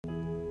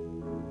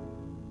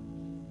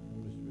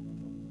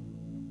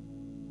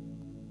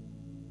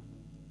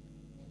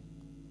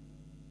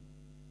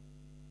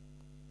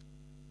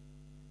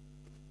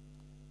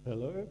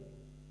Hello.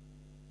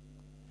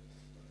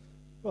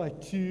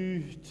 Right,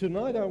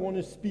 tonight I want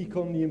to speak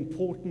on the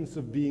importance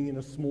of being in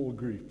a small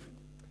group.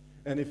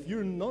 And if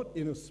you're not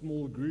in a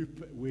small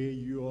group where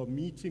you are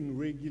meeting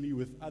regularly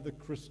with other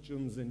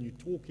Christians and you're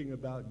talking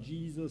about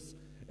Jesus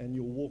and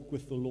your walk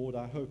with the Lord,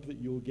 I hope that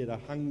you'll get a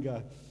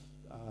hunger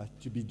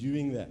to be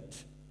doing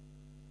that.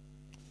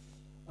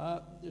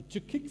 To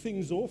kick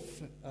things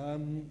off, let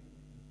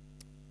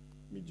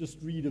me just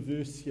read a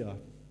verse here.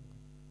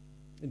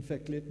 In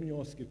fact, let me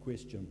ask a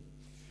question.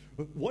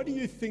 What do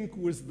you think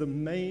was the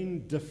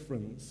main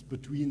difference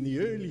between the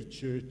early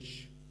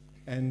church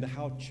and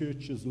how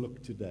churches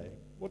look today?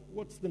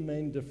 What's the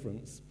main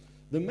difference?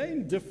 The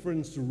main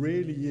difference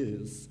really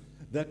is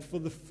that for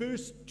the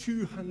first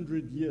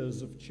 200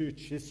 years of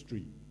church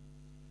history,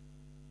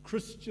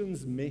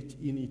 Christians met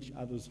in each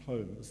other's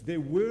homes. There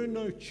were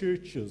no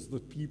churches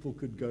that people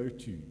could go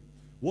to.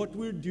 What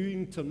we're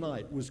doing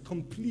tonight was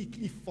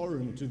completely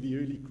foreign to the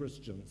early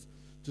Christians.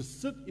 To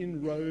sit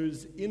in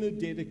rows in a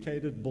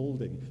dedicated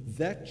building,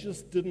 that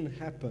just didn't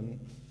happen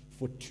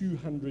for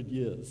 200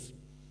 years.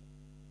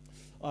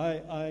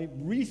 I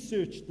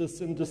researched this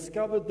and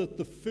discovered that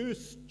the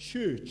first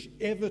church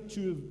ever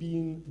to have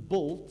been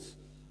built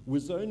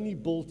was only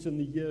built in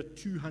the year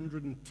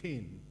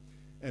 210.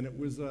 And it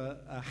was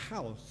a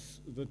house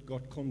that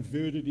got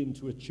converted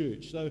into a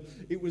church. So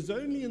it was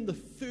only in the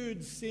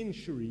 3rd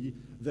century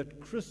that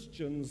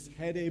Christians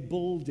had a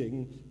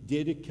building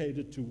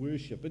dedicated to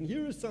worship. And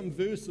here are some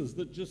verses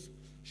that just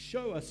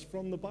show us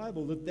from the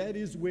Bible that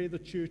is where the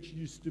church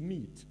used to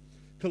meet.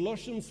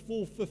 Colossians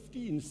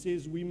 4:15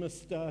 says we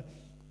must,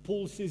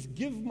 Paul says,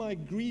 give my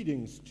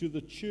greetings to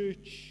the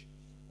church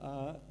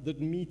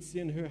that meets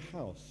in her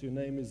house. Her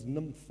name is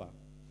Nympha.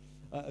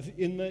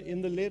 In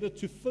the letter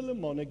to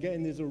Philemon,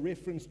 again, there's a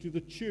reference to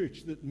the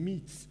church that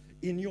meets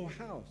in your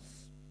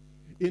house.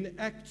 In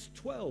Acts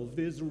 12,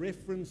 there's a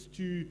reference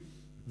to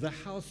the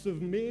house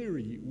of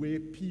Mary, where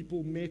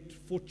people met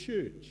for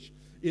church.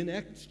 In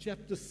Acts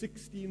chapter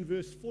 16,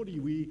 verse 40,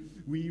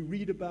 we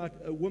read about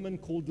a woman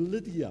called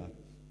Lydia,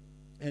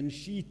 and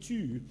she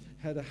too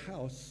had a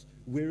house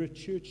where a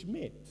church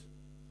met.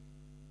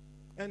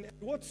 And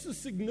what's the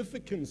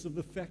significance of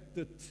the fact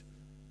that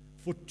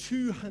for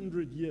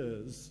 200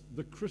 years,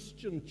 the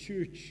Christian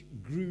church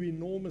grew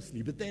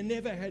enormously, but they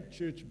never had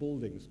church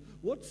buildings?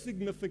 What's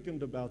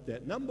significant about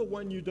that? Number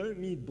one, you don't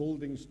need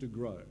buildings to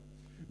grow,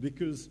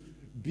 because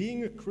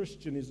being a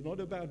Christian is not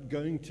about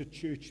going to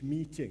church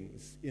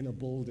meetings in a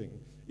building.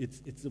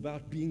 It's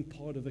about being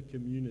part of a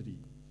community.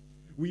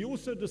 We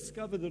also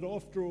discover that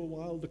after a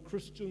while, the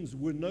Christians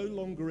were no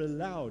longer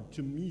allowed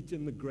to meet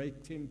in the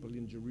great temple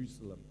in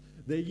Jerusalem.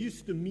 They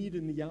used to meet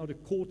in the outer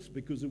courts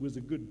because it was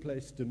a good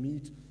place to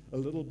meet, a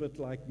little bit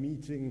like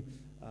meeting,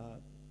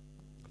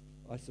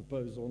 I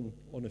suppose,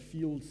 on a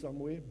field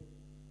somewhere.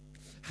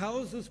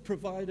 Houses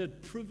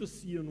provided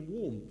privacy and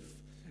warmth,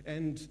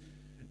 and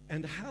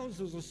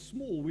houses are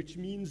small, which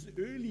means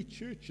early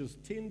churches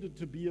tended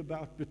to be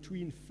about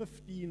between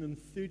 15 and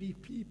 30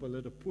 people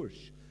at a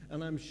push.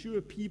 And I'm sure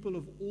people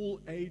of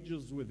all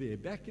ages were there.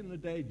 Back in the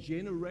day,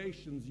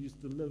 generations used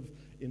to live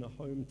in a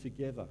home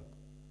together.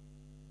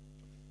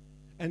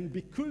 And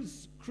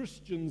because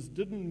Christians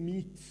didn't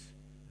meet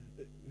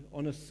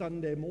on a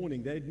Sunday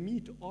morning, they'd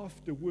meet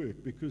after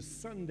work, because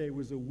Sunday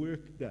was a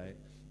work day.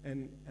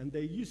 And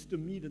they used to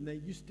meet and they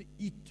used to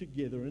eat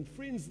together. And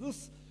friends,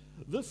 this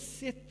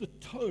set the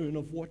tone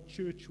of what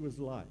church was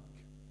like.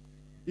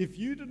 If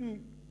you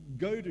didn't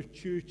go to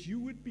church, you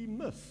would be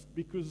missed,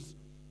 because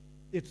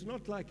it's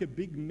not like a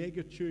big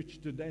mega church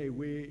today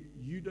where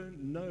you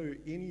don't know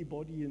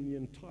anybody in the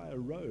entire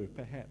row,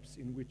 perhaps,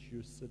 in which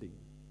you're sitting.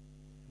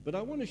 But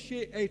I want to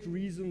share 8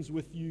 reasons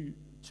with you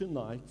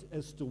tonight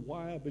as to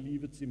why I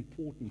believe it's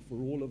important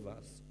for all of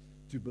us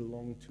to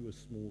belong to a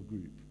small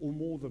group, or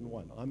more than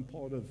one. I'm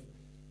part of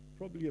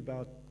probably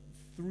about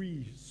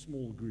 3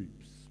 small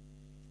groups.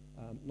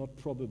 Not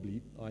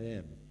probably, I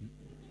am.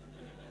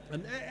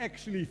 And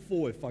actually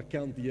 4 if I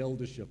count the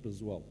eldership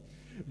as well.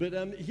 But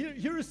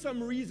here are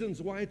some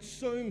reasons why it's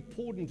so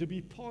important to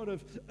be part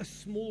of a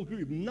small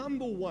group.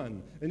 Number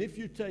 1, and if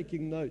you're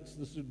taking notes,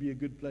 this would be a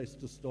good place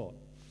to start.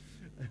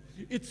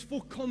 It's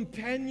for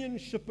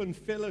companionship and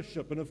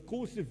fellowship. And of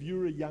course, if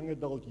you're a young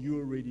adult, you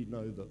already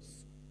know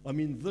this. I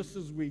mean, this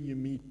is where you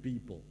meet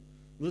people.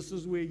 This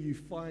is where you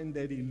find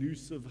that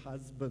elusive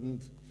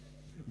husband,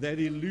 that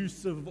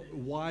elusive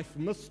wife,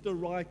 Mr.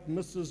 Right,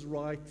 Mrs.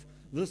 Right.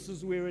 This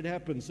is where it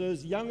happens. So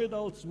as young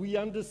adults, we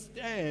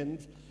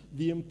understand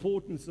the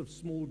importance of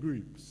small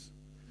groups.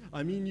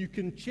 I mean, you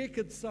can check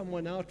at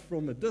someone out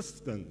from a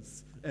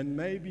distance and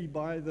maybe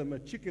buy them a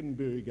chicken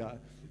burger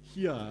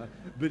here,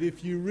 but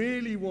if you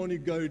really want to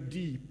go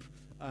deep,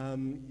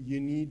 you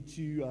need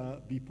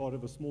to be part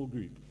of a small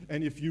group.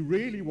 And if you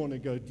really want to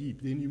go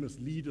deep, then you must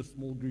lead a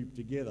small group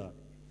together.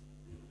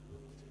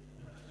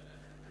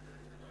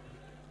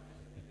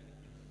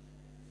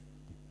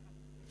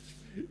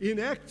 In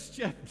Acts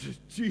chapter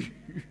 2,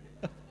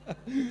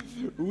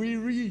 We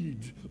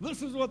read,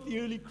 this is what the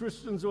early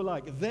Christians were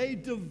like. They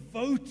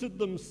devoted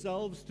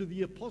themselves to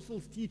the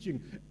apostles'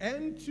 teaching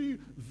and to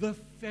the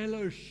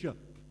fellowship,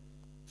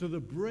 to the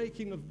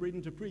breaking of bread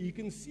and to prayer. You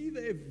can see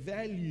they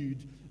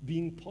valued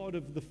being part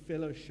of the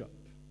fellowship.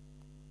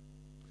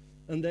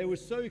 And they were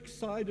so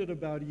excited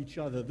about each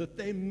other that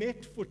they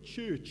met for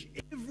church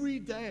every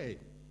day.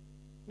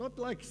 Not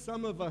like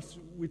some of us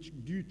which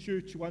do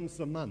church once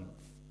a month.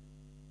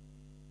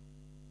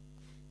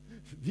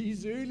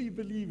 These early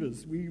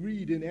believers, we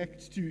read in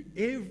Acts 2,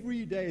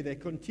 every day they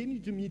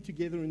continued to meet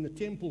together in the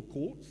temple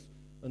courts,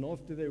 and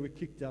after they were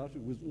kicked out,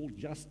 it was all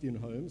just in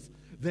homes.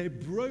 They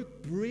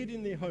broke bread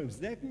in their homes.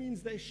 That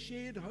means they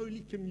shared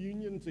Holy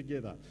Communion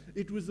together.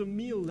 It was a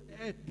meal.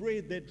 They ate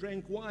bread, they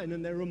drank wine,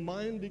 and they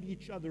reminded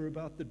each other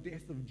about the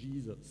death of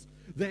Jesus.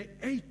 They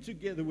ate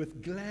together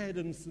with glad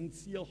and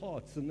sincere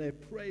hearts, and they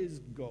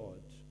praised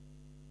God.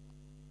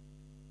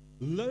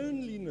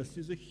 Loneliness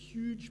is a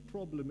huge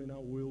problem in our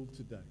world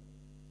today.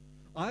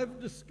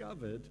 I've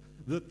discovered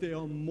that there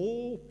are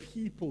more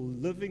people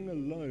living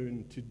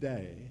alone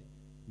today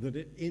than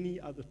at any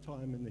other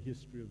time in the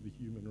history of the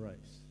human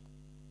race.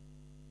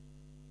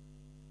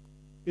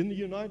 In the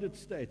United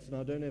States, and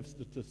I don't have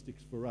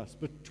statistics for us,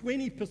 but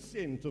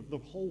 20% of the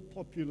whole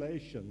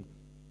population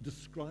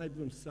describe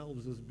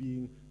themselves as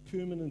being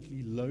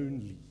permanently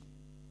lonely.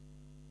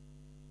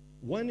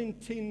 1 in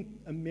 10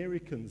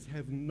 Americans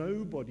have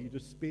nobody to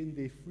spend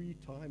their free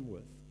time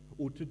with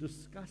or to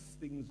discuss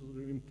things that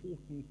are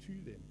important to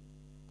them.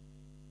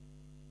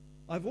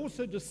 I've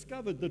also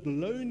discovered that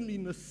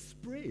loneliness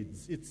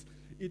spreads.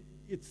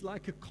 It's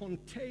like a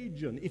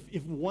contagion.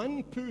 If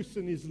one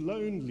person is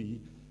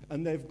lonely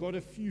and they've got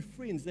a few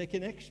friends, they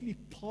can actually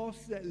pass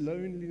that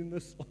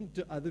loneliness on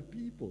to other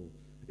people.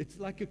 It's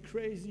like a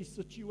crazy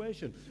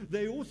situation.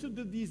 They also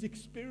did these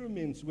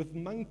experiments with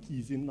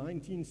monkeys in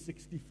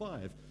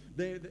 1965.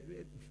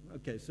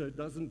 Okay, so it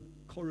doesn't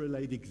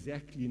correlate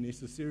exactly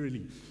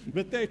necessarily.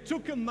 But they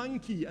took a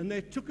monkey and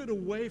they took it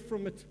away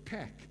from its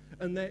pack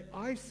and they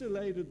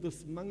isolated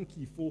this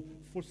monkey for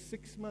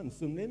 6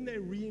 months, and then they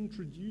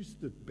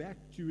reintroduced it back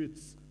to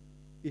its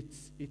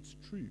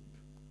troop.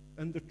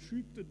 And the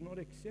troop did not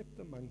accept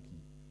the monkey.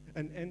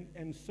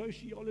 And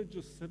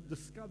sociologists have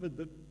discovered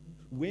that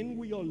when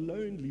we are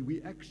lonely,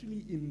 we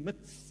actually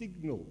emit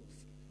signals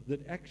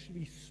that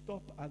actually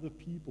stop other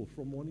people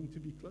from wanting to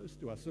be close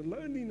to us. So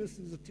loneliness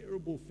is a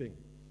terrible thing.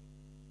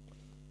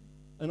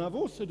 And I've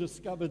also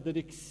discovered that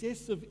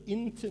excessive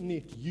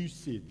internet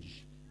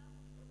usage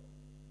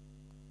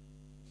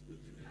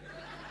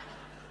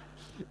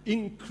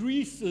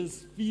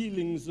increases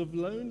feelings of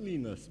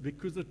loneliness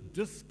because it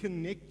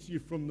disconnects you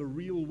from the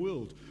real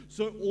world.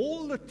 So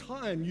all the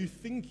time you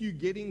think you're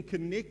getting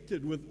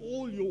connected with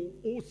all your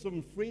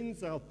awesome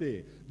friends out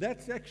there.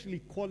 That's actually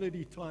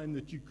quality time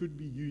that you could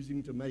be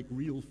using to make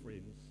real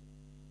friends.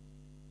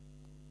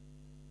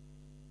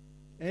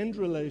 And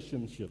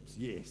relationships,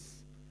 yes.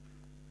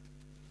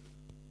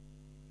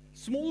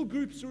 Small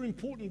groups are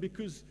important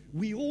because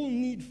we all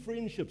need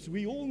friendships.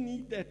 We all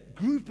need that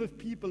group of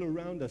people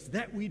around us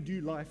that we do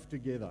life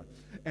together.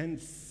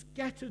 And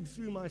scattered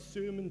through my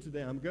sermon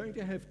today, I'm going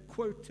to have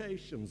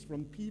quotations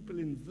from people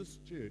in this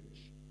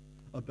church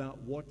about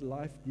what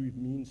life group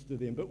means to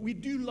them. But we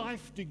do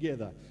life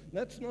together.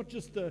 That's not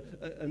just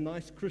a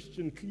nice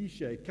Christian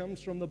cliche. It comes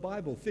from the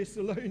Bible.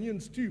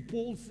 Thessalonians 2,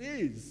 Paul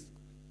says,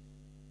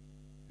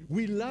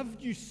 we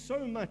loved you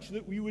so much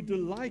that we were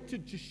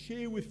delighted to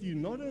share with you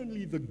not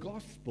only the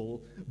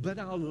gospel, but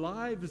our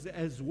lives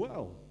as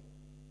well.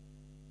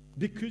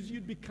 Because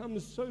you'd become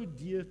so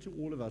dear to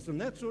all of us.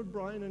 And that's what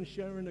Brian and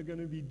Sharon are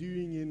going to be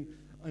doing in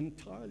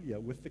Antalya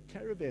with the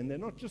caravan. They're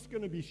not just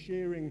going to be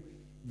sharing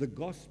the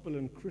gospel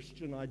and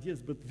Christian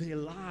ideas, but their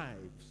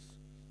lives.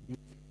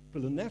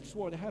 And that's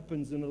what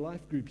happens in a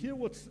life group.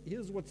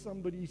 Here's what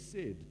somebody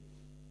said.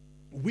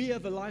 We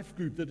have a life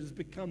group that has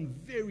become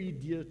very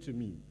dear to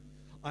me.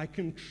 I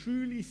can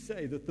truly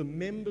say that the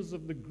members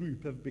of the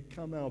group have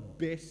become our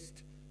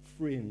best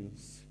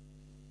friends.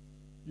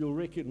 You'll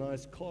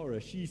recognize Cara.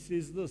 She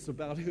says this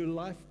about her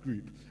life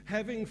group.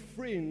 Having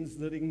friends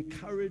that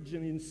encourage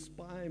and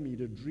inspire me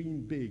to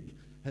dream big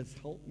has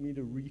helped me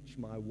to reach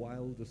my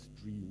wildest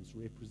dreams,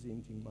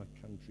 representing my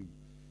country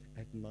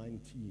at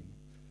 19.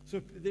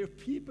 So there are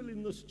people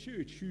in this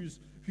church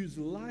whose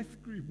life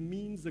group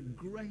means a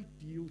great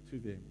deal to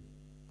them.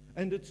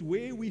 And it's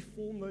where we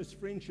form those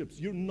friendships.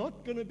 You're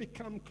not going to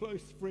become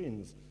close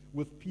friends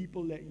with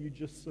people that you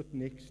just sit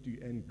next to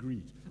and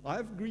greet.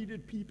 I've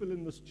greeted people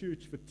in this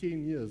church for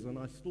 10 years, and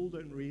I still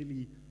don't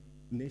really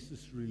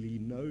necessarily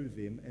know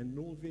them, and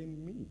nor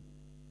them me.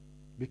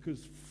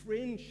 Because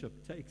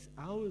friendship takes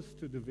hours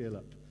to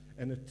develop,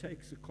 and it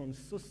takes a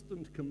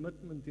consistent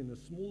commitment in a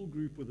small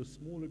group with a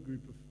smaller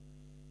group of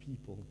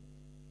people.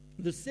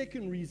 The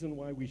second reason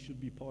why we should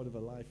be part of a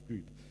life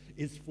group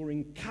is for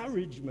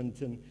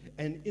encouragement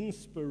and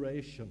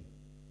inspiration.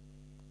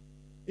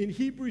 In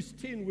Hebrews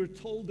 10, we're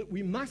told that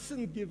we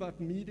mustn't give up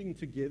meeting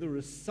together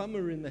as some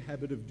are in the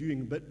habit of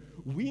doing, but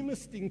we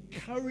must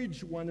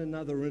encourage one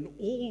another, and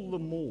all the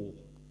more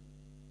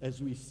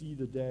as we see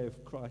the day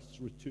of Christ's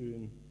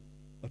return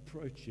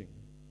approaching.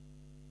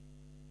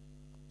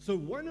 So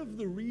one of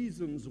the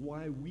reasons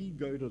why we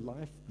go to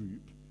Life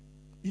Group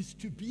is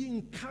to be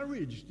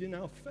encouraged in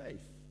our faith.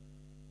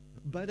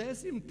 But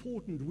as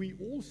important, we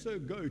also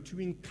go to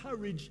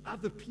encourage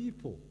other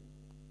people.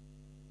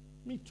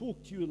 Let me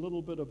talk to you a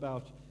little bit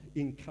about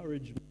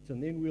encouragement,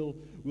 and then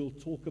we'll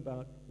talk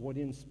about what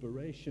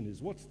inspiration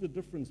is. What's the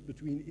difference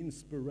between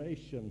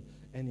inspiration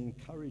and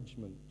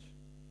encouragement?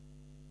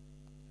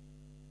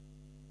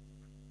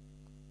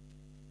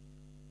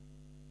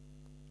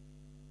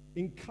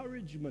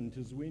 Encouragement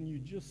is when you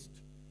just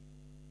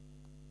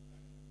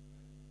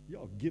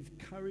give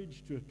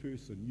courage to a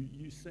person.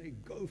 You say,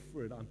 go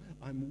for it,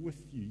 I'm with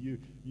you.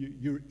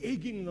 You're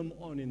egging them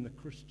on in the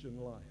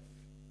Christian life.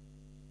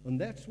 And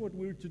that's what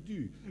we're to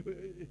do.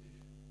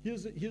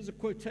 Here's a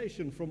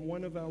quotation from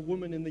one of our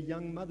women in the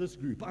Young Mothers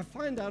Group. I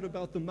find out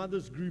about the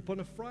Mothers Group on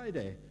a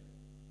Friday.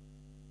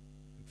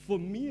 For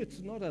me, it's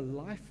not a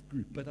life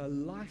group, but a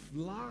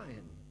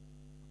lifeline.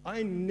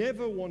 I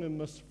never want to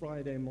miss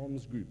Friday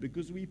Moms Group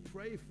because we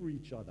pray for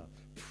each other,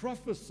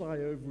 prophesy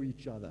over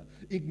each other,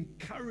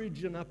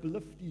 encourage and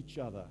uplift each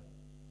other.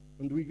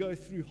 And we go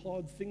through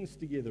hard things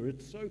together.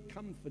 It's so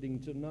comforting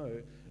to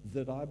know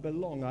that I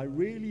belong. I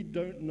really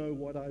don't know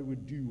what I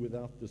would do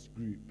without this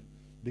group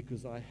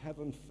because I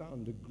haven't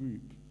found a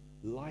group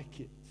like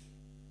it.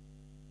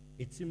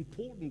 It's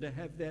important to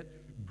have that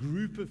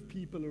group of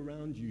people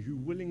around you who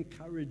will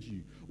encourage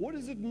you. What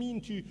does it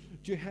mean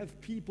to have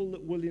people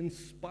that will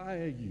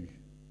inspire you?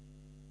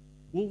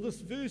 Well,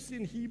 this verse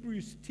in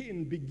Hebrews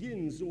 10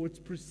 begins, or it's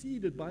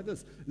preceded by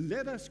this.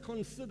 Let us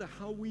consider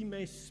how we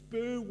may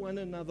spur one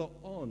another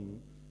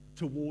on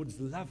towards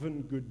love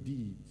and good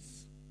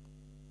deeds.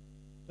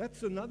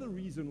 That's another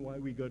reason why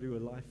we go to a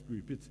life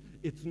group.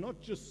 It's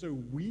not just so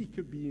we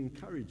could be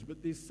encouraged,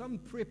 but there's some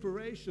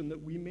preparation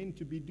that we're meant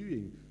to be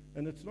doing.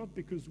 And it's not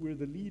because we're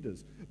the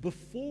leaders.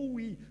 Before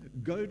we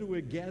go to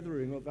a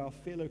gathering of our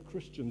fellow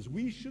Christians,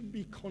 we should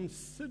be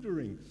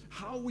considering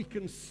how we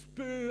can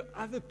spur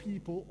other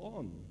people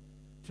on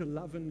to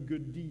love and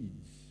good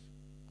deeds.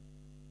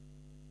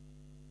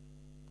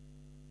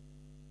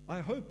 I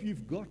hope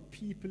you've got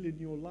people in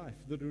your life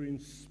that are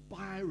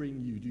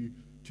inspiring you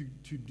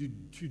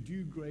to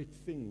do great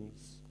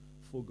things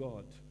for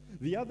God.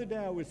 The other day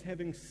I was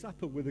having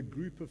supper with a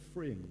group of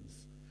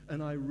friends,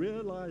 and I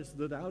realized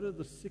that out of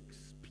the 6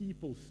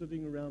 people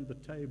sitting around the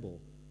table,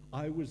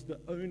 I was the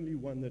only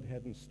one that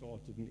hadn't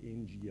started an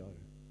NGO.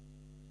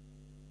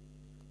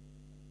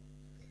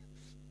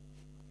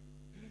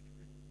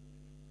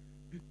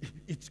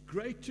 It's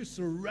great to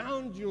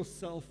surround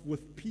yourself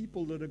with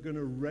people that are going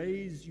to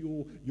raise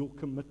your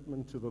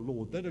commitment to the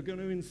Lord, that are going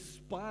to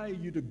inspire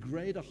you to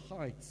greater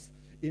heights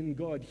in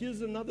God.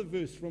 Here's another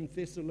verse from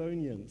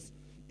Thessalonians.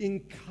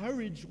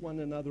 Encourage one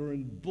another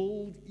and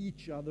build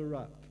each other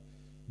up,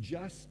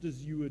 just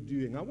as you are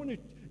doing. I want to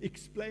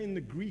explain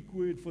the Greek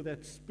word for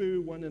that spur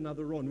one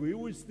another on. We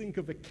always think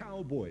of a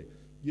cowboy,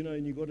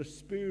 and you got a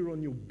spur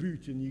on your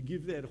boot and you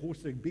give that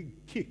horse a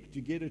big kick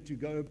to get it to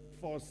go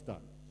faster.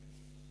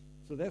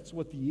 So that's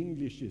what the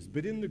English is.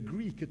 But in the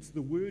Greek, it's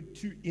the word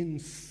to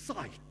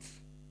incite.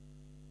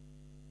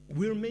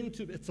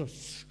 It's a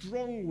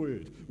strong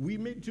word. We're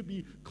meant to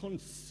be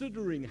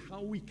considering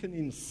how we can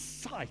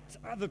incite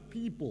other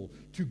people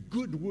to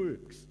good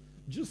works.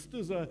 Just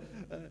as a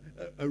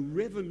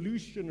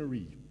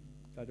revolutionary,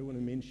 I don't want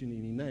to mention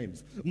any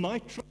names,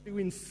 might try to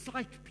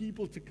incite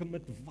people to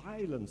commit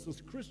violence.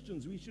 As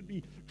Christians, we should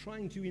be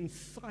trying to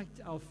incite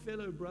our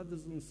fellow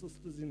brothers and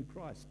sisters in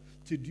Christ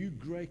to do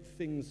great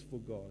things for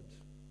God.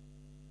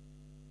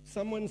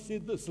 Someone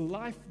said this,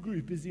 life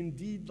group is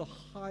indeed the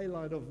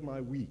highlight of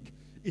my week.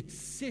 It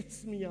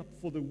sets me up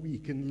for the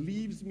week and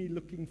leaves me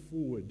looking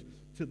forward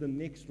to the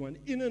next one.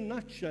 In a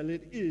nutshell,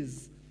 it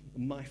is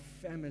my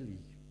family.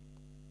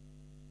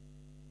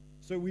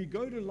 So we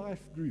go to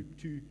life group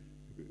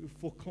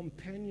for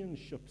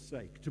companionship's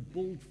sake, to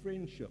build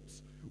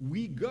friendships.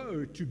 We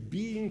go to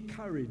be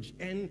encouraged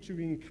and to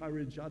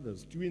encourage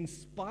others, to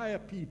inspire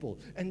people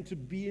and to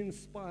be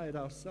inspired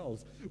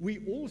ourselves.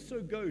 We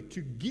also go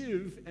to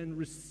give and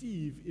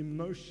receive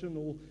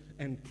emotional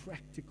and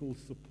practical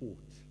support.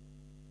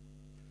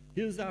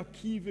 Here's our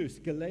key verse,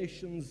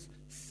 Galatians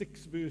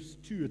 6 verse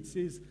 2. It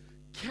says,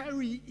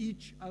 carry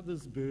each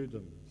other's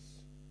burdens,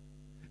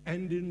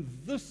 and in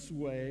this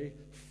way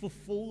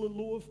fulfill the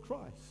law of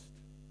Christ.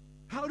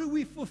 How do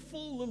we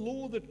fulfill the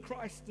law that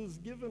Christ has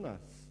given us?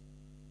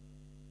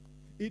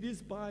 It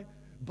is by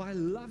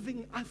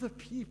loving other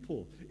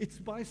people. It's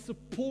by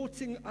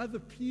supporting other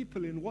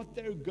people in what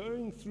they're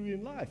going through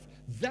in life.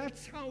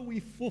 That's how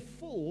we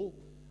fulfill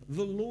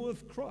the law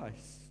of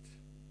Christ.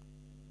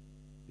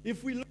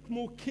 If we look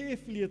more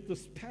carefully at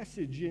this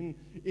passage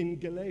in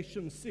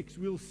Galatians 6,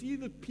 we'll see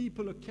that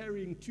people are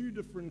carrying 2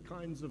 different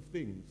kinds of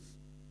things.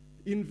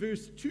 In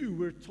verse 2,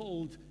 we're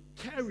told,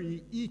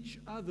 carry each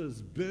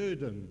other's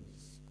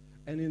burdens,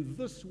 and in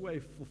this way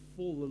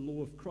fulfill the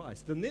law of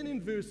Christ. And then in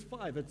verse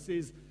 5, it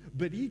says,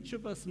 but each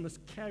of us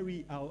must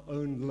carry our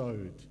own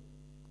load.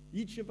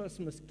 Each of us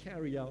must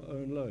carry our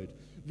own load.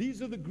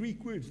 These are the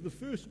Greek words. The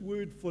first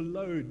word for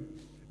load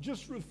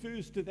just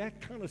refers to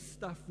that kind of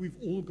stuff we've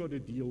all got to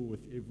deal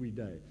with every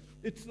day.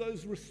 It's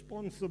those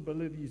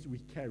responsibilities we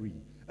carry.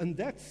 And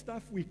that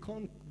stuff we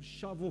can't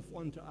shove off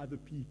onto other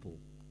people.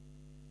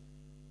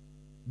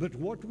 But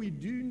what we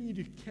do need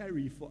to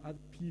carry for other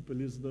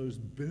people is those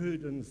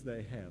burdens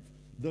they have.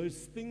 Those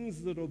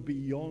things that are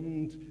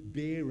beyond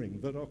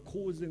bearing, that are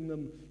causing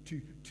them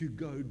to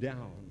go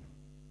down.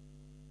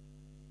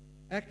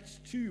 Acts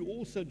 2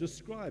 also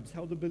describes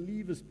how the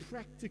believers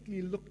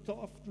practically looked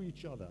after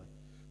each other.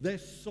 They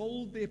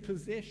sold their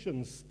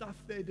possessions, stuff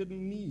they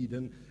didn't need,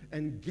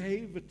 and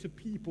gave it to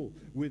people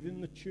within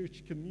the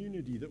church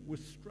community that were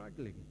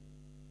struggling.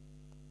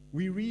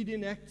 We read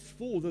in Acts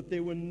 4 that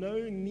there were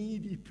no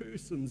needy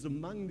persons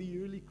among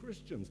the early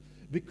Christians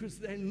because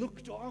they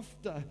looked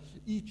after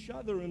each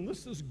other, and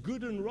this is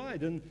good and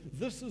right, and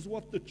this is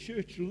what the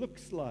church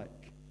looks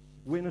like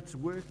when it's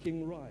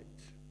working right.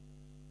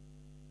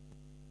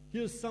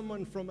 Here's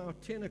someone from our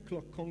 10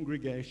 o'clock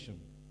congregation.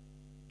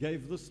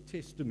 Gave this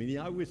testimony.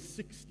 I was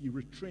 60,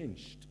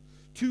 retrenched.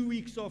 2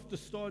 weeks after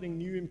starting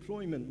new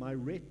employment, my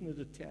retina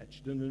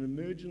detached and an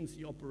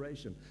emergency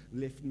operation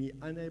left me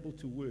unable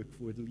to work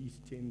for at least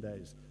 10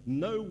 days.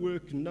 No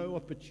work, no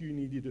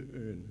opportunity to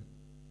earn.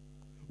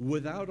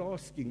 Without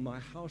asking, my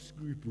house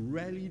group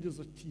rallied as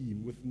a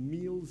team with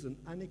meals and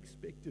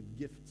unexpected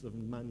gifts of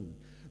money.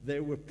 They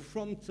were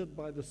prompted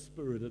by the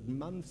Spirit. At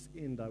month's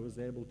end, I was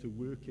able to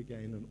work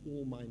again and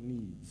all my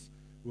needs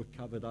were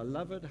covered. I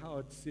love it how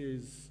it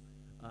says,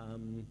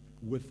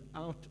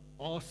 without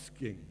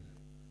asking,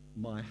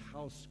 my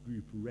house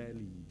group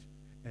rallied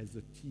as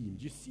a team.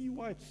 Do you see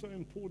why it's so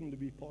important to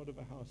be part of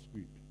a house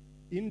group?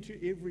 Into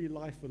every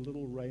life a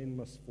little rain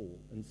must fall,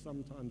 and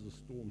sometimes a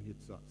storm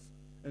hits us.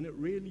 And it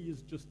really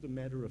is just a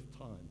matter of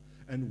time.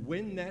 And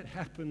when that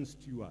happens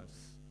to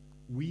us,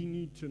 we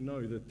need to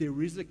know that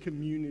there is a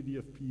community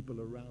of people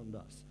around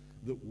us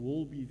that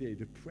will be there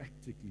to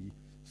practically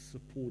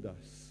support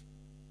us.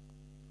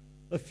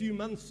 A few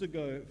months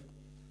ago,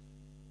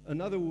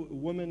 another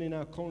woman in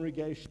our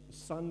congregation,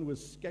 son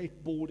was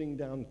skateboarding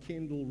down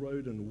Kendall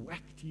Road and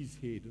whacked his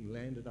head and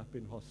landed up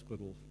in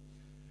hospital.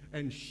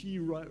 And she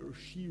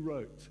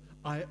wrote,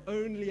 I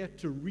only had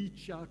to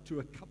reach out to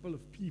a couple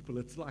of people.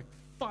 It's like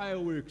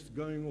fireworks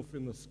going off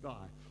in the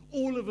sky.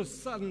 All of a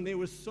sudden, there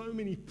were so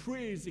many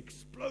prayers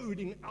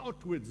exploding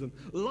outwards and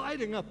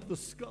lighting up the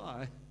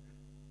sky.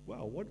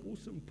 Wow, what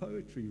awesome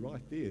poetry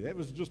right there. That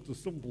was just a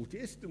simple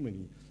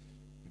testimony.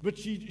 But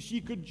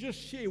she could just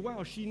share,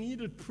 wow, she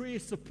needed prayer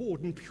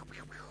support. And pew,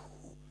 pew,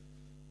 pew.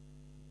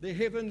 The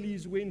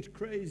heavenlies went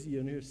crazy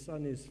and her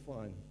son is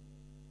fine.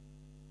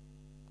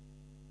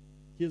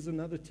 Here's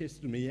another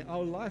testimony.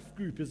 Our life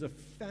group is a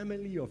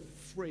family of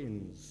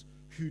friends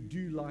who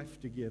do life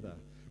together.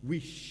 We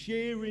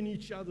share in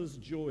each other's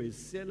joys,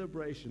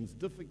 celebrations,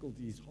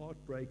 difficulties,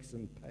 heartbreaks,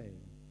 and pain.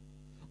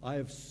 I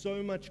have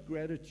so much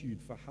gratitude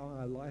for how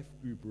our life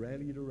group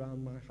rallied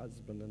around my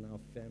husband and our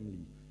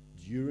family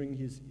during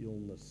his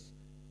illness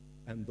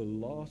and the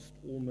last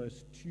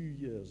almost 2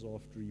 years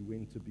after he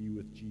went to be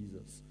with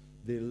Jesus.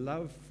 Their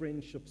love,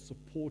 friendship,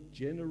 support,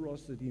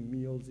 generosity,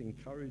 meals,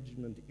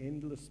 encouragement,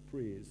 endless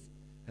prayers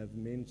have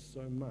meant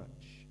so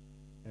much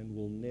and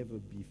will never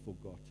be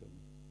forgotten.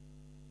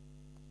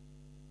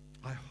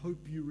 I hope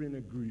you're in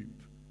a group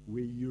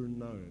where you're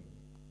known.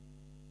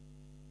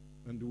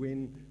 And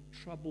when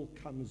trouble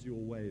comes your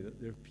way, that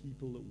there are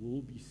people that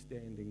will be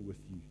standing with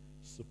you,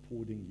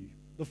 supporting you.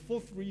 The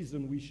fourth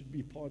reason we should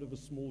be part of a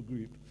small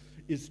group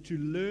is to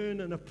learn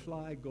and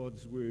apply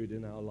God's word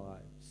in our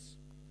lives.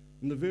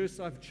 And the verse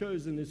I've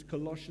chosen is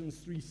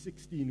Colossians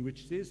 3:16,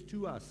 which says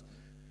to us,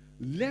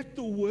 let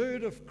the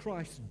word of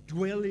Christ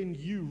dwell in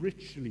you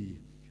richly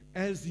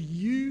as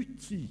you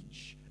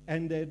teach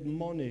and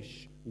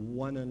admonish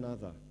one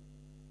another.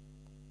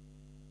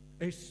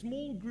 A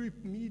small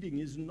group meeting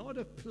is not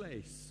a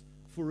place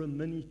for a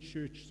mini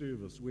church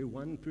service where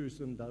one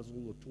person does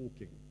all the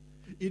talking.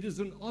 It is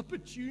an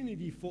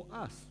opportunity for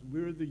us,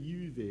 we're the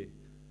you there,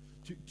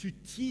 to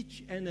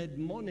teach and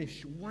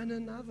admonish one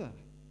another,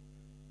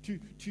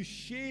 to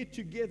share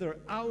together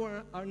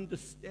our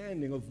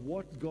understanding of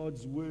what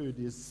God's word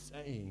is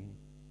saying.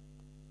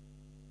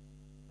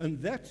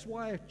 And that's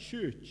why a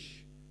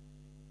church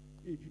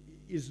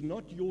is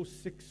not your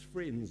 6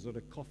 friends at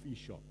a coffee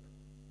shop.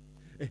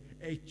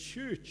 A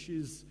church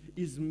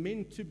is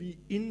meant to be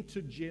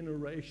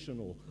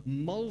intergenerational,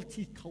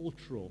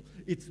 multicultural.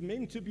 It's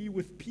meant to be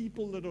with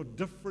people that are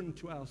different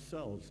to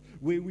ourselves,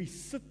 where we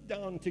sit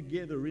down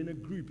together in a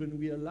group and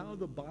we allow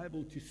the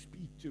Bible to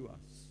speak to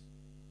us.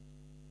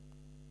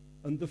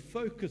 And the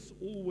focus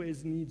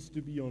always needs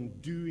to be on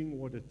doing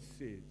what it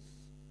says.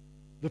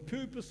 The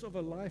purpose of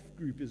a life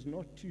group is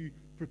not to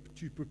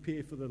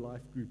prepare for the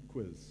life group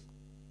quiz.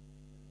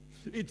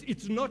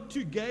 It's not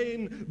to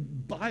gain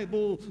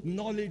Bible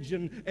knowledge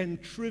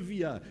and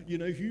trivia. You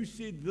know, who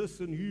said this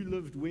and who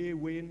lived where,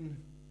 when.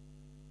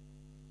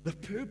 The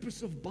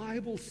purpose of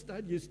Bible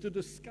study is to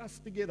discuss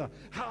together,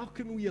 how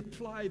can we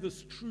apply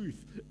this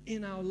truth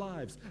in our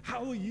lives?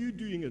 How are you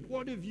doing it?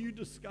 What have you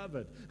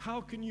discovered?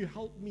 How can you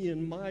help me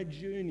in my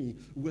journey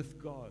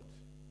with God?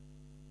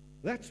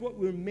 That's what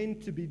we're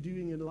meant to be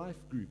doing in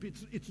life group.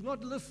 It's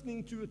not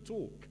listening to a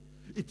talk.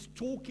 It's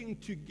talking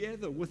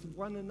together with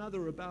one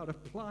another about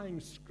applying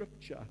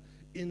Scripture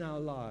in our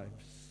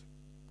lives.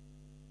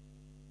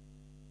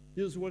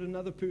 Here's what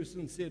another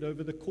person said: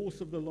 over the course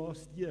of the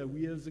last year,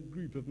 we as a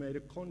group have made a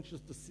conscious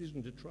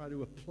decision to try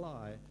to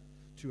apply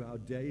to our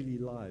daily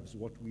lives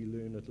what we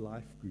learn at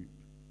Life Group.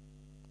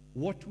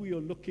 What we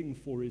are looking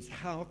for is,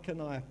 how can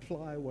I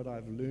apply what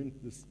I've learned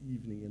this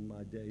evening in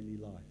my daily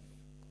life?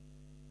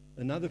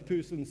 Another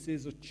person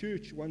says, at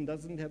church, one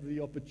doesn't have the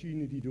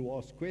opportunity to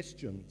ask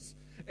questions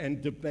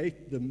and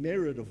debate the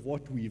merit of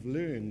what we've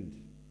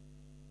learned.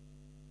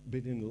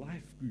 But in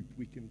life group,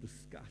 we can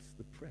discuss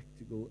the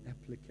practical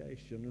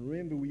application. And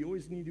remember, we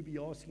always need to be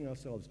asking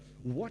ourselves,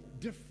 what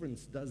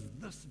difference does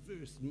this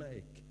verse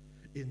make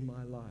in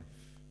my life?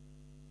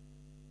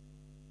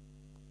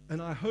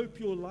 And I hope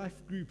your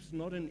life group's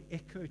not an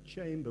echo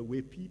chamber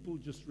where people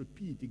just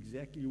repeat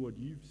exactly what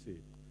you've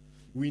said.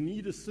 We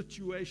need a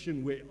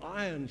situation where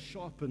iron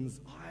sharpens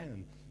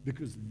iron,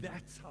 because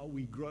that's how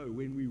we grow,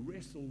 when we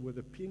wrestle with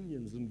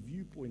opinions and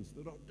viewpoints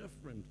that are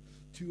different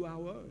to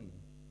our own.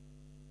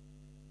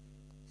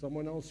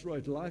 Someone else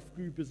wrote, life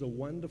group is a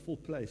wonderful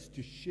place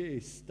to share,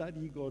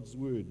 study God's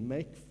word,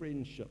 make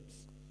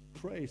friendships,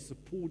 pray,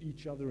 support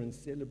each other, and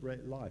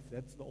celebrate life.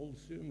 That's the whole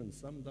sermon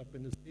summed up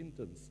in a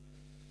sentence.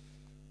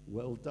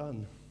 Well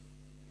done.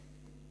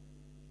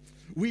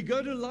 We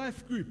go to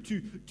life group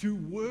to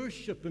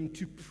worship and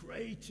to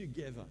pray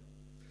together.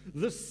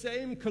 The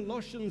same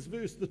Colossians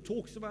verse that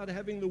talks about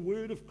having the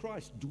word of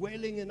Christ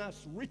dwelling in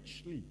us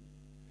richly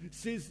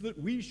says that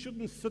we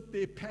shouldn't sit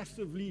there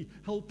passively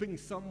helping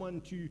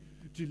someone to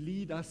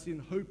lead us in,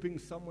 hoping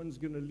someone's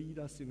going to lead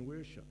us in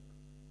worship.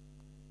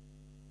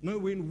 No,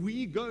 when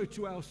we go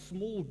to our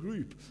small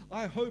group,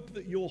 I hope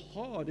that your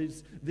heart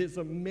is, there's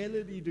a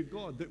melody to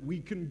God, that we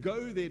can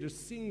go there to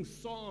sing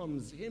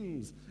psalms,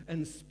 hymns,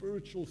 and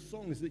spiritual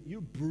songs, that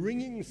you're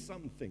bringing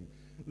something,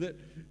 that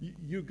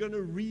you're going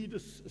to read a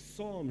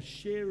psalm,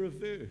 share a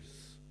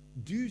verse,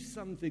 do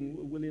something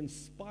that will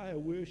inspire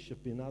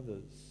worship in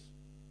others.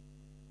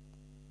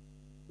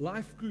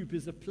 Life group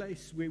is a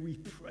place where we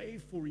pray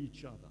for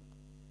each other.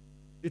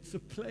 It's a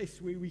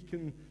place where we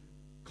can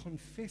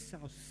confess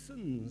our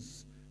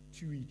sins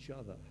to each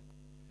other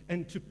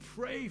and to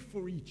pray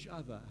for each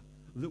other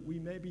that we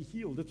may be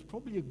healed. It's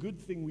probably a good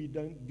thing we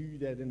don't do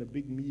that in a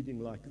big meeting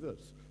like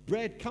this.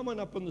 Brad, come on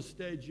up on the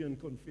stage here and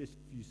confess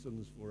a few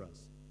sins for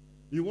us.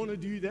 You want to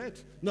do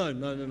that?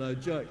 No,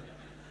 joke.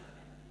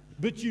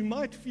 But you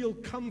might feel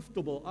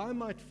comfortable, I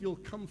might feel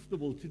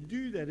comfortable to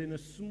do that in a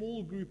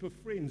small group of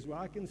friends where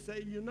I can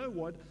say, you know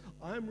what,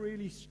 I'm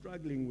really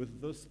struggling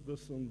with this,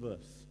 and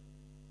this.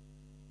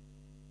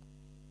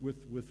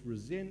 With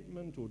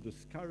resentment or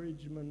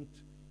discouragement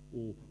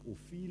or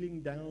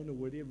feeling down or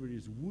whatever it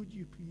is, would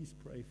you please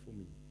pray for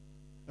me?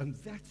 And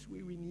that's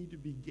where we need to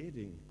be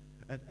getting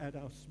at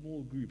our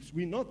small groups.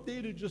 We're not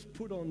there to just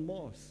put on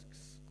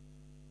masks,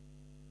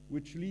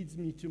 which leads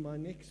me to my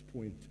next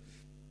point.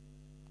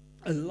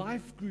 A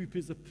life group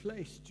is a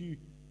place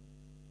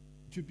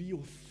to be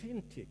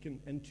authentic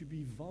and to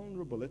be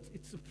vulnerable.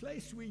 It's a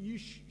place where you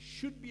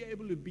should be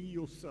able to be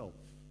yourself.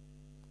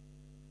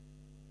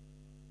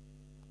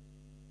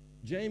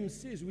 James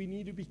says we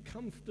need to be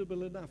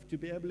comfortable enough to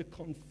be able to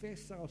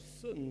confess our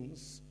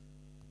sins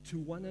to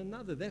one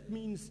another. That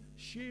means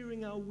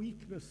sharing our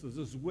weaknesses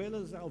as well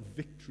as our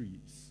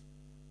victories.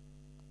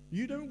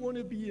 You don't want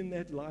to be in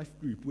that life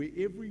group where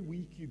every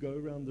week you go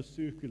around the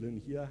circle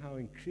and hear how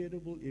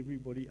incredible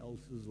everybody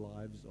else's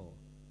lives are.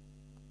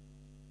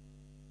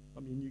 I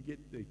mean, you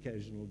get the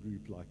occasional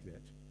group like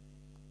that.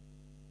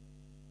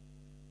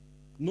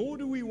 Nor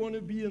do we want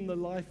to be in the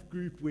life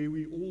group where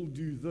we all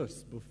do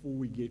this before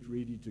we get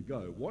ready to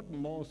go. What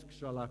mask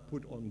shall I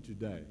put on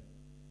today?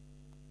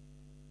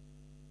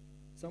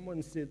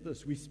 Someone said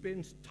this: we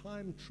spend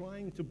time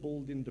trying to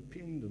build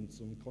independence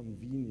and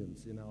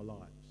convenience in our lives.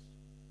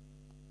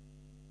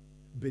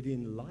 But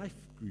in life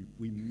group,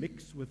 we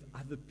mix with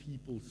other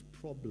people's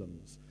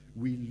problems.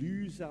 We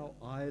lose our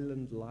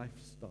island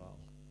lifestyle,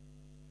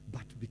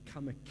 but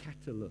become a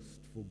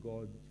catalyst for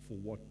God, for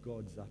what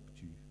God's up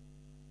to.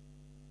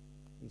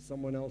 And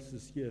someone else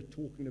is here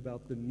talking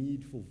about the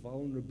need for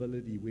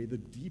vulnerability, where the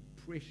deep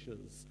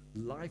pressures,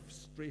 life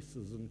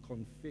stresses, and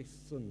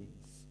confessed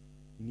sins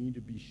need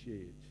to be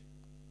shared.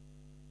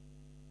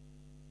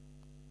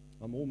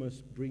 I'm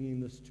almost bringing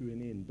this to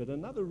an end. But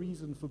another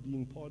reason for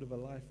being part of a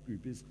life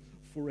group is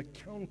for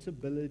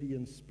accountability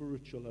and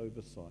spiritual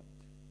oversight.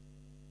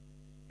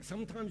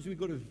 Sometimes we've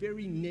got a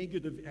very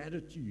negative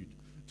attitude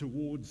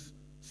towards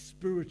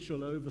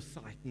spiritual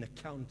oversight and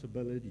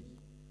accountability.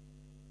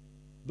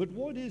 But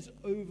what is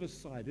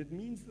oversight? It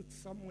means that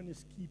someone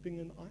is keeping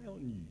an eye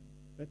on you.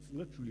 That's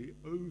literally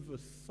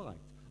oversight.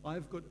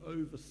 I've got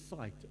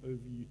oversight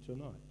over you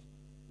tonight,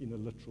 in a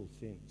literal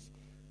sense.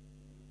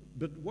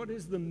 But what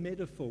is the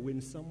metaphor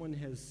when someone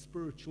has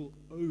spiritual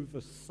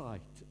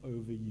oversight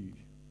over you?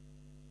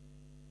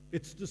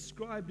 It's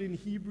described in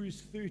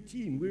Hebrews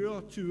 13. We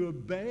are to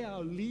obey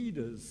our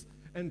leaders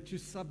and to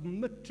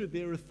submit to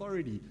their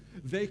authority.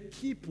 They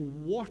keep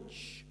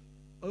watch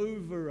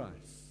over us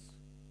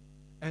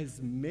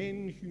as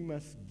men who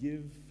must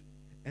give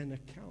an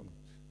account.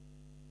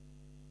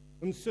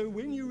 And so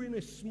when you're in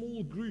a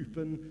small group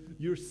and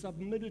you're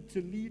submitted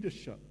to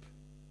leadership,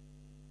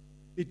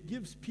 it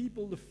gives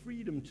people the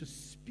freedom to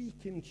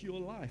speak into your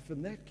life,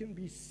 and that can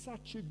be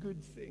such a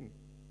good thing.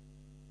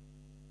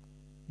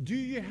 Do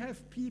you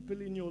have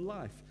people in your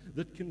life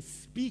that can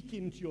speak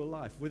into your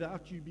life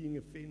without you being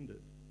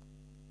offended?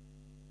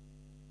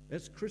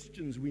 As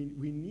Christians, we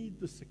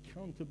need this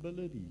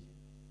accountability,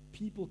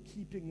 people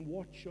keeping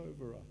watch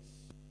over us.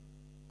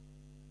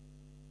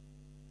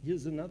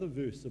 Here's another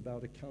verse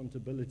about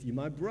accountability.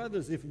 My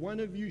brothers, if one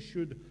of you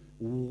should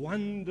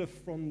wander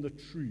from the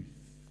truth,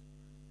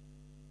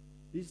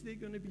 is there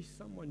going to be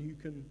someone who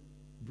can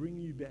bring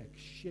you back,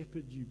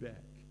 shepherd you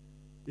back?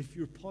 If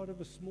you're part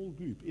of a small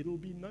group, it'll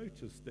be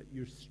noticed that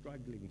you're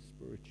struggling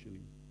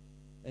spiritually,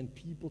 and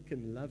people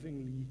can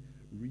lovingly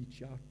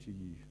reach out to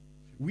you.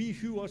 We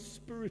who are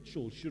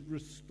spiritual should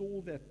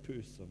restore that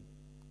person.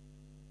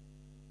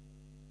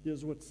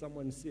 Here's what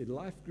someone said.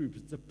 Life group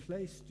is a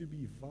place to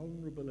be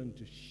vulnerable and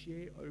to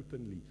share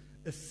openly,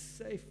 a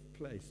safe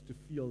place to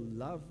feel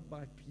loved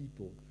by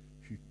people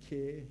who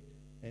care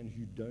and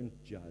who don't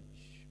judge.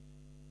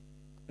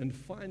 And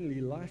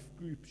finally, life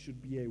group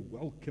should be a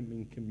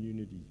welcoming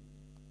community.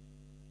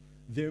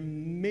 There are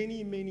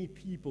many, many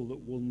people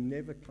that will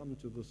never come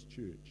to this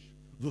church.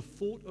 The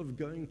thought of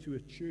going to a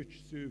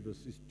church service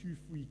is too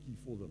freaky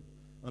for them.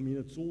 I mean,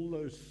 it's all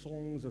those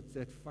songs, it's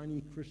that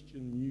funny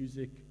Christian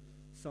music.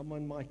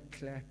 Someone might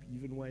clap,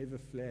 even wave a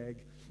flag.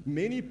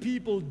 Many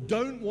people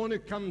don't want to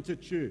come to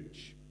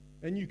church,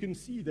 and you can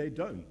see they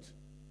don't.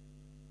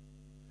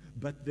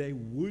 But they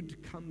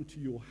would come to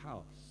your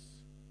house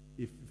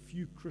if a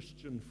few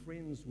Christian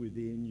friends were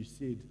there and you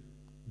said,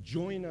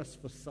 join us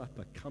for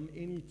supper, come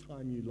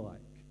anytime you like.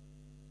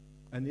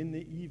 And in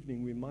the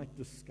evening, we might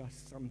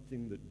discuss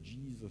something that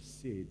Jesus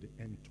said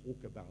and talk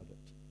about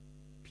it.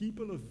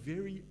 People are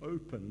very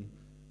open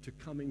to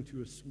coming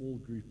to a small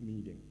group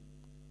meeting.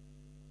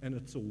 And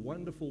it's a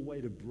wonderful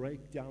way to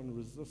break down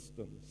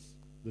resistance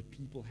that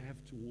people have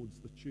towards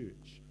the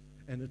church.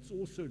 And it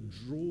also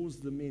draws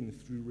them in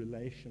through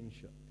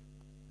relationship.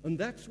 And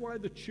that's why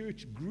the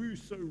church grew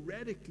so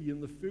radically in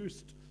the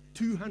first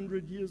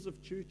 200 years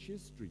of church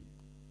history.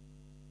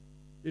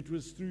 It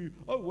was through,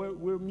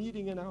 we're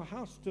meeting in our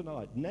house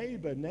tonight.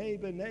 Neighbor,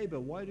 neighbor,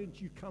 neighbor, why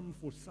didn't you come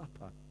for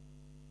supper?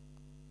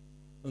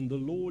 And the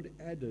Lord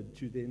added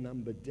to their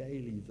number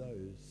daily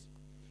those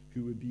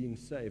who were being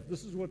saved.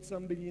 This is what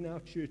somebody in our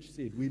church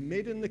said. We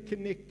met in the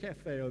Connect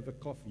Cafe over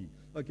coffee.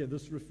 Okay,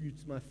 this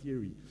refutes my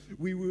theory.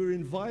 We were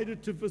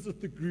invited to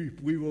visit the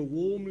group. We were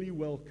warmly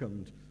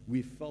welcomed.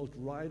 We felt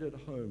right at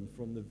home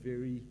from the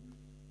very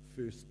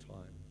first time.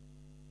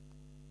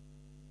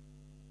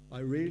 I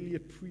really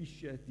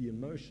appreciate the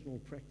emotional,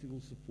 practical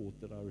support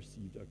that I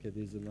received. Okay,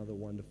 there's another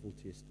wonderful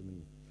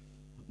testimony.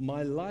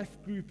 My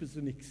life group is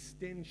an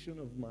extension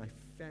of my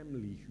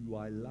family who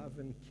I love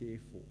and care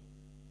for.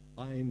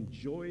 I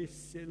enjoy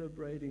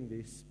celebrating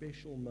their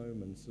special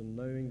moments and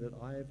knowing that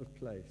I have a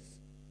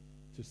place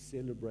to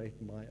celebrate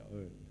my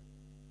own.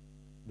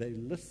 They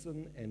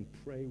listen and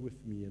pray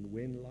with me, and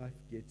when life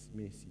gets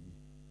messy,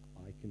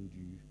 I can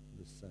do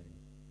the same.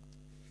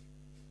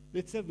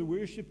 Let's have the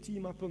worship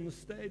team up on the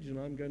stage, and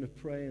I'm going to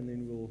pray, and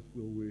then we'll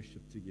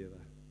worship together.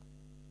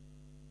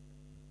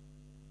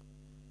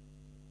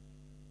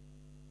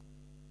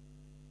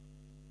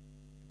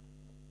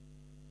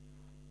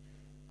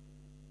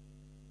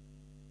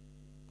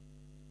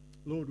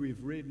 Lord,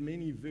 we've read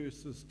many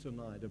verses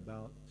tonight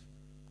about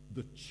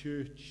the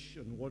church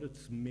and what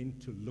it's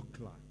meant to look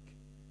like.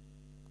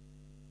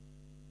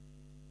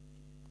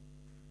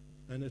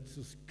 And it's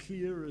as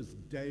clear as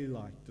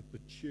daylight that the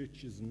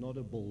church is not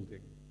a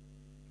building,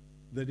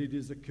 that it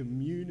is a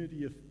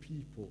community of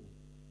people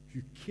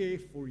who care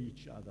for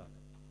each other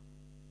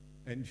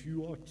and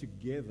who are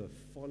together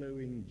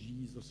following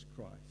Jesus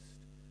Christ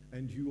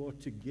and who are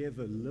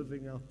together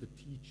living out the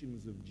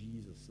teachings of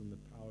Jesus in the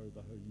power of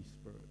the Holy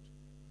Spirit.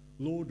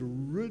 Lord,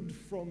 rid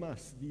from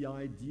us the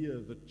idea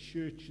that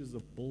church is a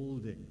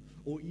building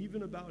or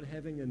even about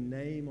having a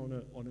name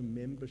on a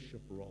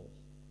membership roll.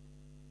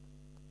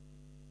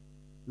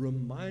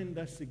 Remind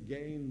us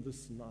again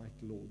this night,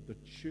 Lord,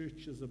 that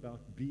church is about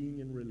being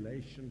in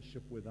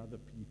relationship with other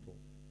people.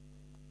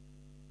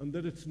 And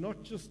that it's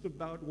not just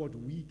about what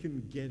we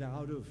can get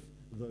out of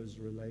those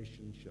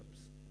relationships,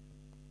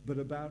 but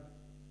about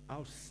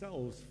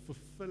ourselves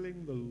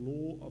fulfilling the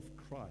law of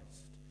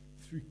Christ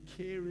through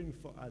caring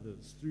for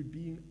others, through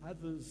being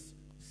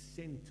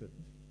others-centered.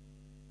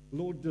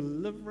 Lord,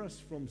 deliver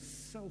us from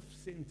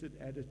self-centered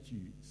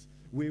attitudes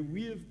where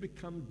we have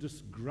become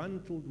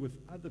disgruntled with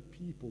other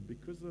people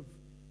because of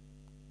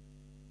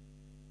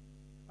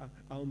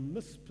our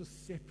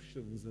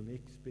misperceptions and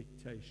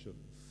expectations.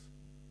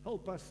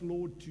 Help us,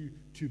 Lord,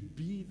 to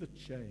be the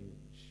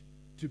change,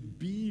 to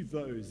be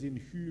those in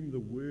whom the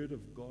Word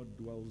of God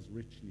dwells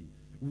richly.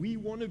 We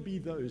want to be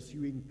those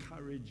who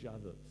encourage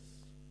others,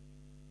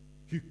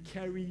 who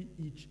carry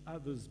each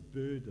other's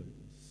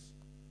burdens,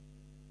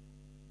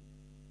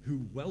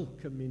 who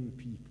welcome in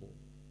people,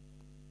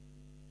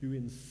 who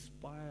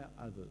inspire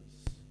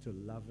others to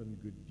love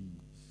and good deeds.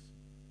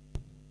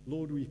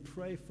 Lord, we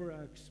pray for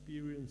our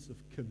experience of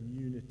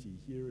community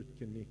here at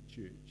Connect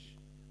Church,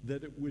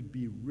 that it would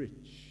be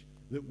rich,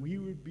 that we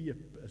would be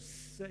a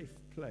safe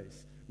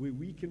place where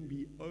we can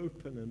be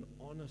open and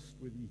honest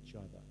with each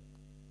other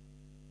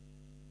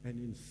and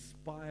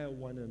inspire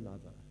one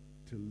another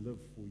to live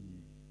for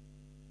you.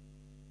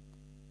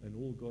 And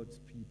all God's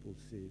people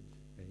said,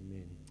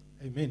 amen.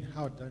 Amen.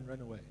 Howard, don't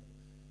run away.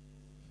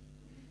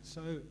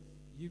 So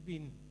you've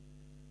been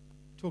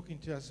talking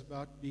to us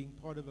about being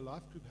part of a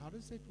life group. How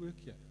does that work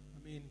here?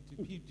 I mean,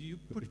 do you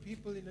put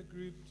people in a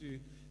group? Do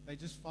they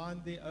just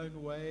find their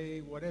own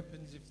way? What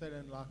happens if they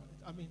don't like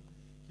it? I mean,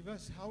 give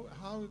us, how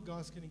are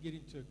guys going to get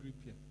into a group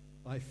here?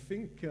 I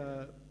think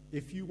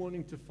if you're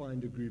wanting to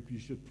find a group, you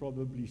should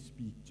probably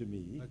speak to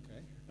me.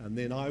 Okay. And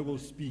then I will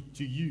speak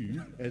to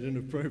you at an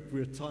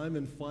appropriate time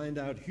and find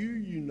out who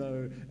you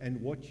know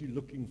and what you're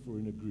looking for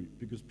in a group.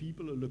 Because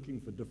people are looking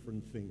for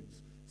different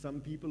things. Some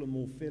people are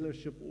more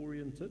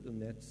fellowship-oriented,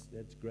 and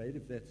that's great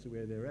if that's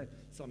where they're at.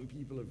 Some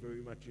people are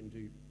very much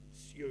into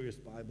serious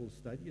Bible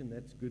study, and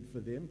that's good for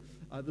them.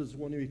 Others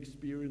want to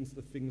experience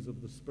the things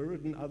of the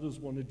Spirit, and others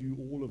want to do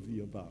all of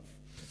the above.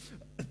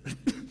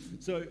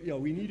 So, yeah,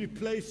 we need to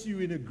place you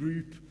in a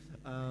group,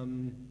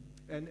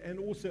 and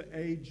also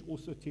age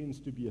also tends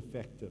to be a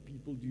factor.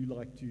 People do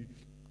like to,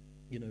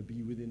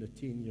 be within a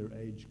 10-year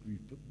age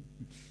group.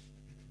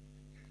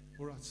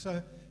 All right,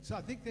 so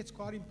I think that's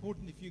quite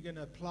important if you're going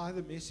to apply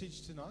the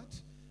message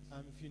tonight.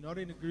 If you're not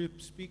in a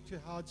group, speak to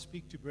Howard,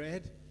 speak to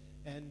Brad,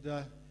 and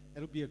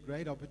it'll be a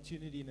great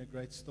opportunity and a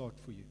great start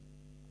for you.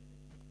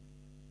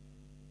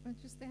 Won't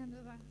you stand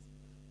with us?